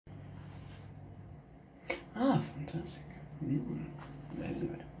Fantastic. Very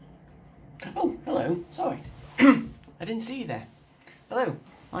good. Oh, hello. Sorry. I didn't see you there. Hello.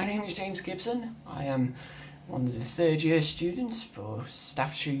 My name is James Gibson. I am one of the third-year students for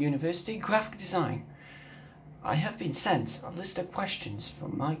Staffordshire University Graphic Design. I have been sent a list of questions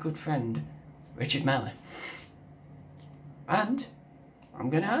from my good friend Richard Mellor, and I'm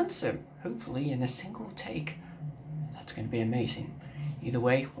going to answer them, hopefully in a single take. That's going to be amazing. Either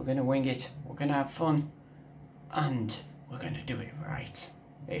way, we're going to wing it, we're going to have fun, and we're going to do it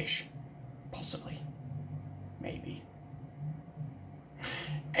right-ish. Possibly. Maybe.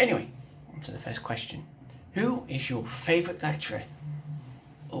 Anyway, on to the first question. Who is your favourite lecturer?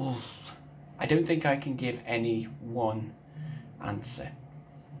 Oh, I don't think I can give any one answer.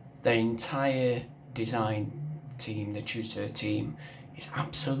 The entire design team, the tutor team, is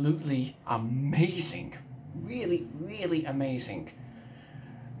absolutely amazing. Really, really amazing.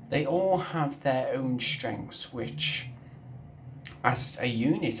 They all have their own strengths, which as a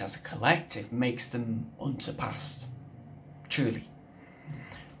unit, as a collective, makes them unsurpassed. Truly.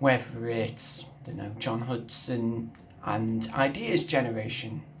 Whether it's, John Hudson and ideas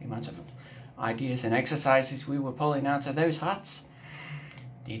generation, the amount of ideas and exercises we were pulling out of those hats,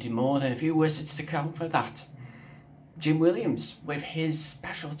 needed more than a few wizards to count for that. Jim Williams, with his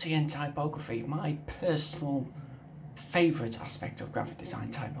specialty in typography, my personal favourite aspect of graphic design,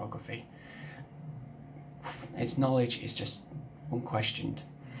 typography. His knowledge is just unquestioned.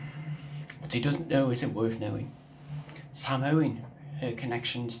 What he doesn't know isn't worth knowing. Sam Owen, her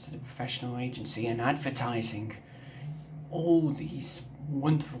connections to the professional agency and advertising, all these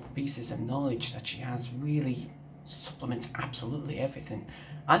wonderful pieces of knowledge that she has really supplements absolutely everything.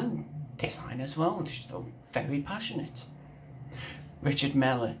 And design as well, she's so very passionate. Richard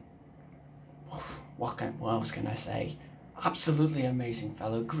Mellor, what else can I say? Absolutely amazing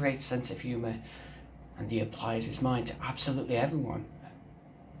fellow, great sense of humour, and he applies his mind to absolutely everyone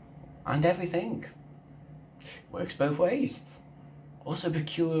and everything. Works both ways. Also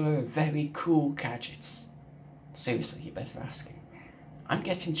procure very cool gadgets. Seriously, you better ask him. I'm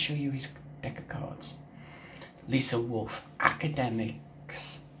getting to show you his deck of cards. Lisa Wolfe,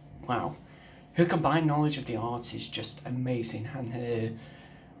 academics. Wow. Her combined knowledge of the arts is just amazing, and her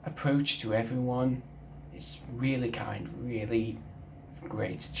approach to everyone is really kind, really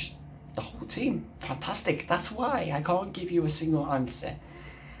great. Just the whole team, fantastic. That's why I can't give you a single answer.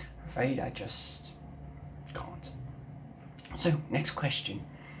 I'm afraid I just can't. So, next question.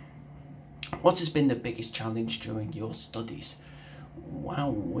 What has been the biggest challenge during your studies?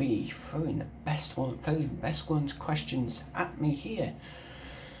 Wow, throwing the best ones questions at me here.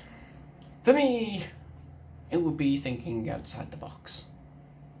 For me, it would be thinking outside the box.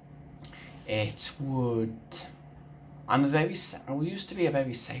 It would. I used to be a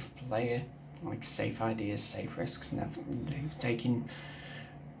very safe player, like safe ideas, safe risks, never taking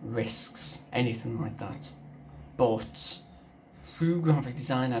risks, anything like that. But through graphic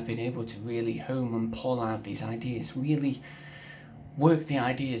design, I've been able to really home and pull out these ideas, really work the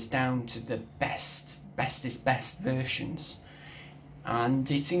ideas down to the bestest versions. And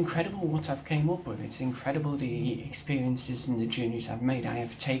it's incredible what I've came up with. It's incredible the experiences and the journeys I've made. I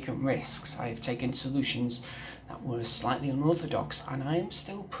have taken risks, I have taken solutions that were slightly unorthodox, and I am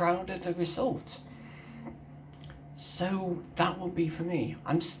still proud of the result. So that would be for me.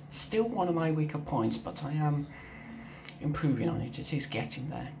 I'm still one of my weaker points, but I am improving on it. It is getting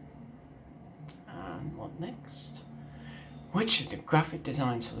there. And what next? Which of the graphic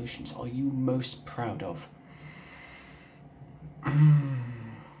design solutions are you most proud of?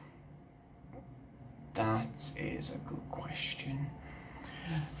 That is a good question.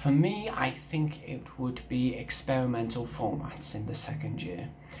 For me, I think it would be experimental formats in the second year.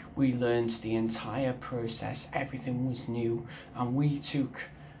 We learned the entire process, everything was new, and we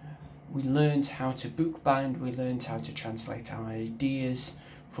learned how to bookbind, we learned how to translate our ideas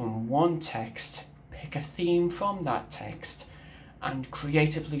from one text, pick a theme from that text, and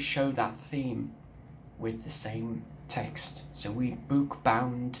creatively show that theme with the same text. So we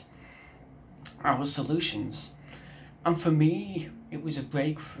bookbound our solutions. And for me, it was a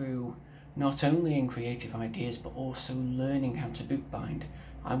breakthrough not only in creative ideas but also learning how to bookbind.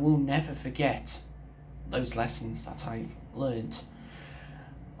 I will never forget those lessons that I learned.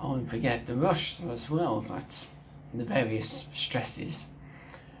 I won't forget the rush as well, that's the various stresses.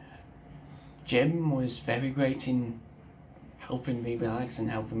 Jim was very great in helping me relax and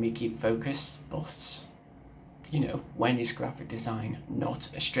helping me keep focused, but when is graphic design not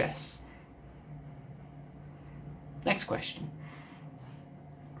a stress? Next question.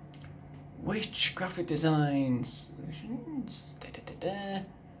 Which graphic design solutions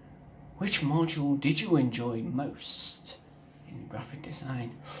which module did you enjoy most in graphic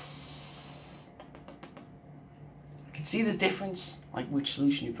design? I can see the difference, like which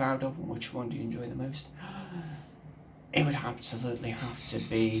solution you're proud of and which one do you enjoy the most. It would absolutely have to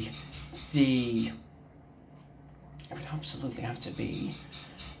be the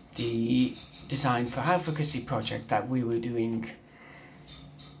design for advocacy project that we were doing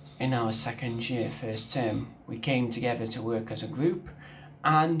in our second year, first term. We came together to work as a group,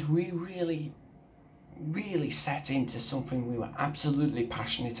 and we really set into something we were absolutely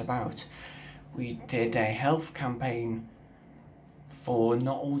passionate about. We did a health campaign for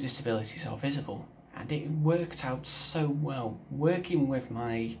Not All Disabilities Are Visible, and it worked out so well. Working with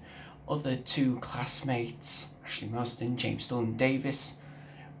my other two classmates, Ashley Marsden, James Dunn Davis,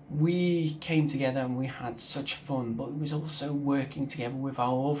 we came together and we had such fun, but it was also working together with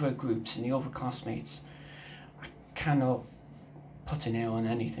our other groups and the other classmates. I cannot put a nail on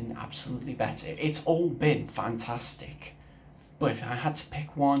anything absolutely better. It's all been fantastic, but if I had to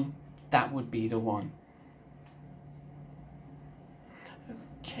pick one, that would be the one.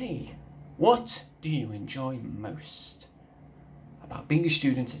 Okay, what do you enjoy most about being a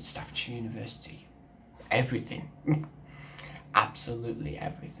student at Staffordshire University? Everything. Absolutely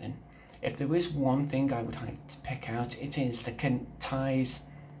everything. If there is one thing I would like to pick out, it is the ties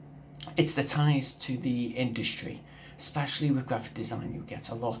to the industry, especially with graphic design. You get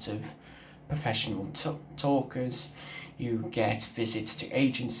a lot of professional talkers, you get visits to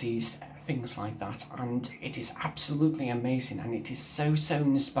agencies, things like that, and it is absolutely amazing, and it is so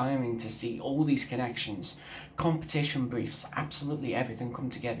inspiring to see all these connections, competition briefs, absolutely everything come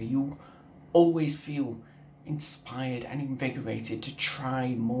together. You always feel inspired and invigorated to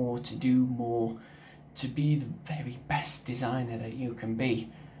try more, to do more, to be the very best designer that you can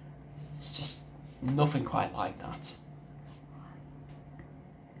be. It's just nothing quite like that.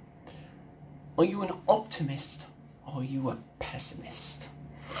 Are you an optimist or are you a pessimist?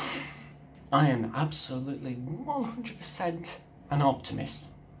 I am absolutely 100% an optimist,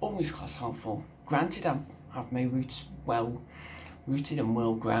 always glass half full. Granted, I have my roots well rooted and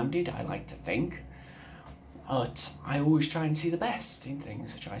well grounded, I like to think, but I always try and see the best in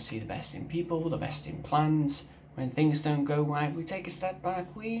things. I try to see the best in people, the best in plans. When things don't go right, we take a step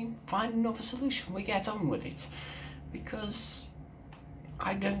back, we find another solution, we get on with it, because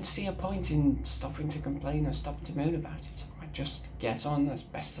I don't see a point in stopping to complain or stopping to moan about it. I just get on as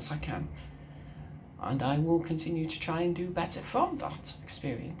best as I can, and I will continue to try and do better from that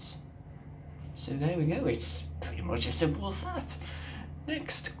experience. So there we go, it's pretty much as simple as that.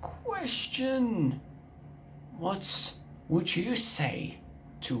 Next question. What would you say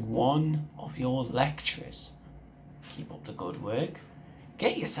to one of your lecturers? Keep up the good work,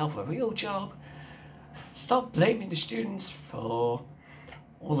 get yourself a real job, stop blaming the students for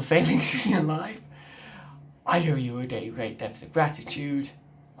all the failings in your life. I owe you a great debt of gratitude.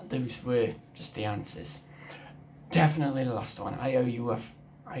 Those were just the answers. Definitely the last one. I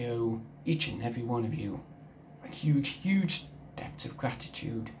owe each and every one of you a huge debt of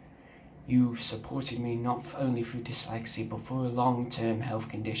gratitude. You supported me not only through dyslexia, but for a long-term health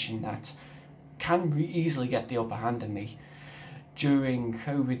condition that can easily get the upper hand on me. During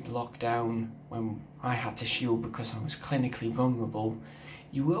COVID lockdown, when I had to shield because I was clinically vulnerable,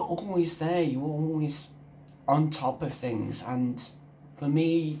 you were always there, you were always on top of things, and for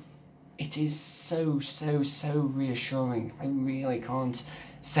me, it is so reassuring. I really can't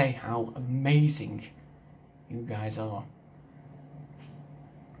say how amazing you guys are.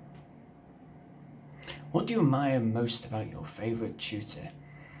 What do you admire most about your favourite tutor?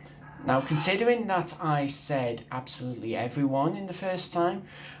 Now, considering that I said absolutely everyone in the first time,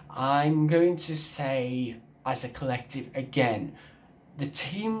 I'm going to say as a collective again, the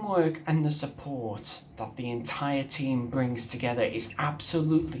teamwork and the support that the entire team brings together is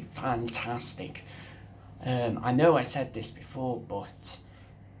absolutely fantastic. I know I said this before, but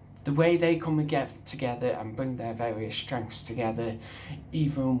the way they come and get together and bring their various strengths together,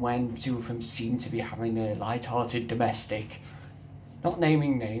 even when two of them seem to be having a light-hearted domestic, not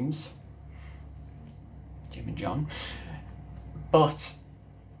naming names, Jim and John, but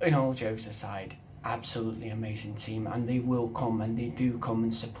in all jokes aside, absolutely amazing team, and they will come and they do come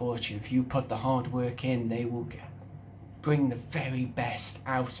and support you. If you put the hard work in, they will bring the very best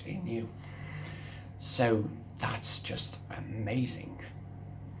out in you. So that's just amazing.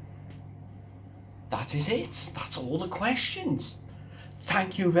 That is it. That's all the questions.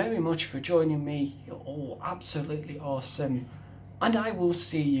 Thank you very much for joining me. You're all absolutely awesome, and I will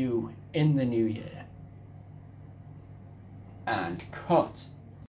see you in the new year. And cut.